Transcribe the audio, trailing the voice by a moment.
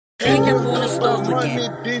Pick up on the stove money,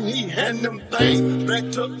 again. then he hand them things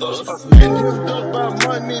back to us. And him about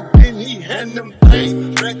money, then he hand them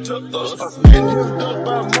things back to us. And him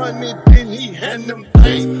about money, then he hand them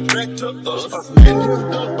things back to us. And him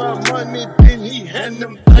about money, then he hand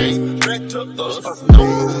them things back to us. No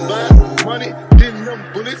buy money, then them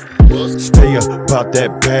bullets bust. Stay about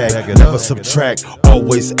that bag, never subtract,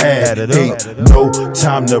 always add. Ain't no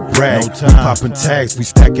time to brag. We poppin' tags, we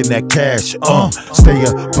stacking that cash. Stay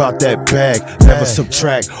about that bag, never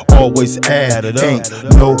subtract, always add. Ain't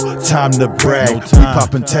no time to brag. We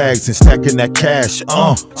poppin' tags and stacking that cash.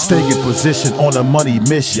 Stay in position on a money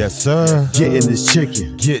mission. Yes, sir. Getting this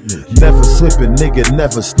chicken, getting it. Never slipping, nigga,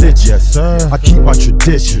 never snitching. Yes, sir. I keep my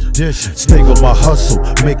tradition. Stay on my hustle,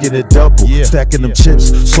 making it double. Stacking them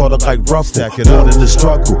chips, sorta like Ruffle. Born in the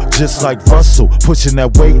struggle, just like Russell. Pushing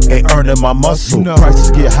that weight and earning my muscle.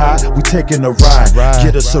 Prices get high, we taking a ride.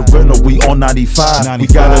 Get us a rental, we on 95. We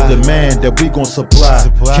got a demand that we gon'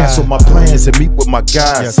 supply. Cancel my plans and meet with my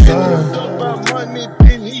guys. Yes, about money,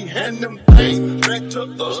 then he hand them things back to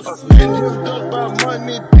us. And him about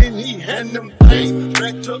money, then he hand them things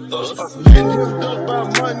back to us. And him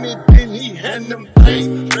about money, then he hand them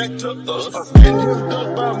things back to us. And him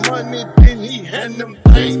about money, then he hand them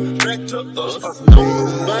things back to us. No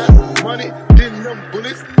buy money, then them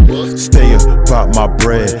bullets bust. Stay about my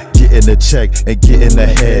bread, getting the check and getting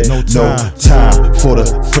ahead. No time for the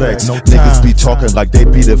flex. Niggas be talking like they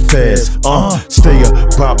be the feds. Stay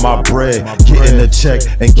about my bread, getting the check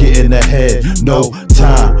and getting ahead. No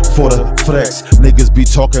time for the flex. Niggas be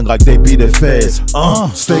talking like they be the feds.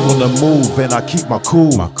 Stay on the move and I keep my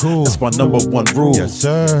cool. That's my #1 rule. Yes,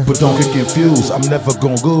 sir. But don't get confused, I'm never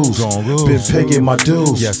gon' lose. Been paying my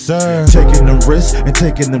dues. Yes, sir. Taking them risks and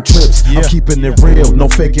taking them trips. I'm keeping it real, no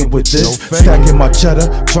faking with this. Stacking my cheddar,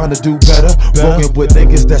 trying to do better. Working with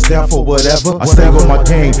niggas that's down for whatever. I stay on my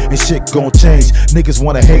game and shit gon' change. Niggas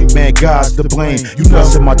wanna hate, man, God's to blame. You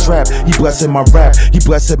blessing my trap, he blessing my rap. He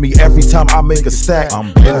blessing me every time I make a stack.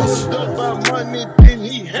 I'm blessed. Money, then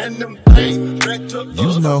he hand them things back to us.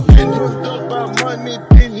 You know. About money,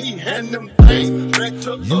 then he hand them things back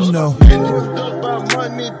to us. You know. About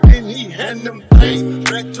money, then he hand them things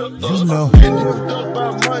back to us. You know.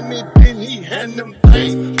 About money, then he hand them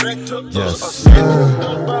things back to us. Yes, sir.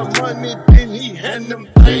 About money, then he hand them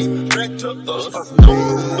things back to us. No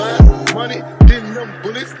buy money, then them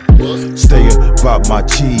bullets bust. Stay about my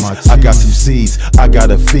cheese. I got some seeds, I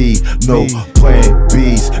gotta feed. No plan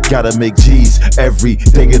B's, gotta make G's every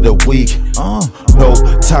day of the week. No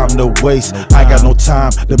time to waste. I got no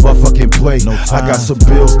time to motherfucking play. I got some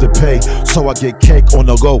bills to pay, so I get cake on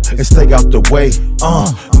the go and stay out the way.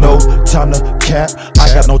 No time to cap.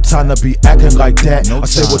 I got no time to be acting like that. I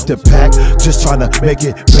stay with the pack, just trying to make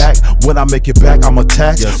it back. When I make it back, I'm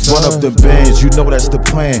attacked. Run up them bands, you know that's the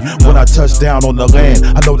plan. When I touch down on the land,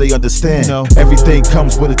 I know they understand. Everything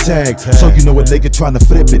comes with a tag, so you know a nigga trying to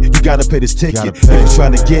flip it, you gotta pay this ticket. If you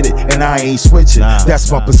trying to get it, and I ain't switching,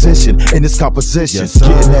 that's my position in this composition.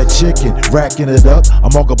 Getting that chicken, racking it up.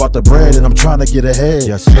 I'm all about the bread, and I'm trying to get ahead.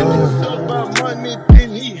 Yes, sir. About money,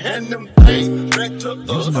 then he hand them things back to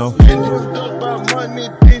us. You know. About money,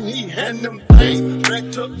 then he hand them things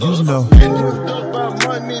back to us. You know. About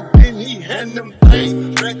money, then he hand them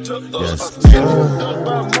things back to us. Yes, sir.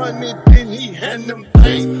 About money, then he hand them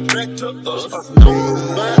things back to us. No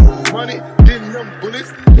buy money, then them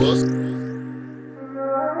bullets bust.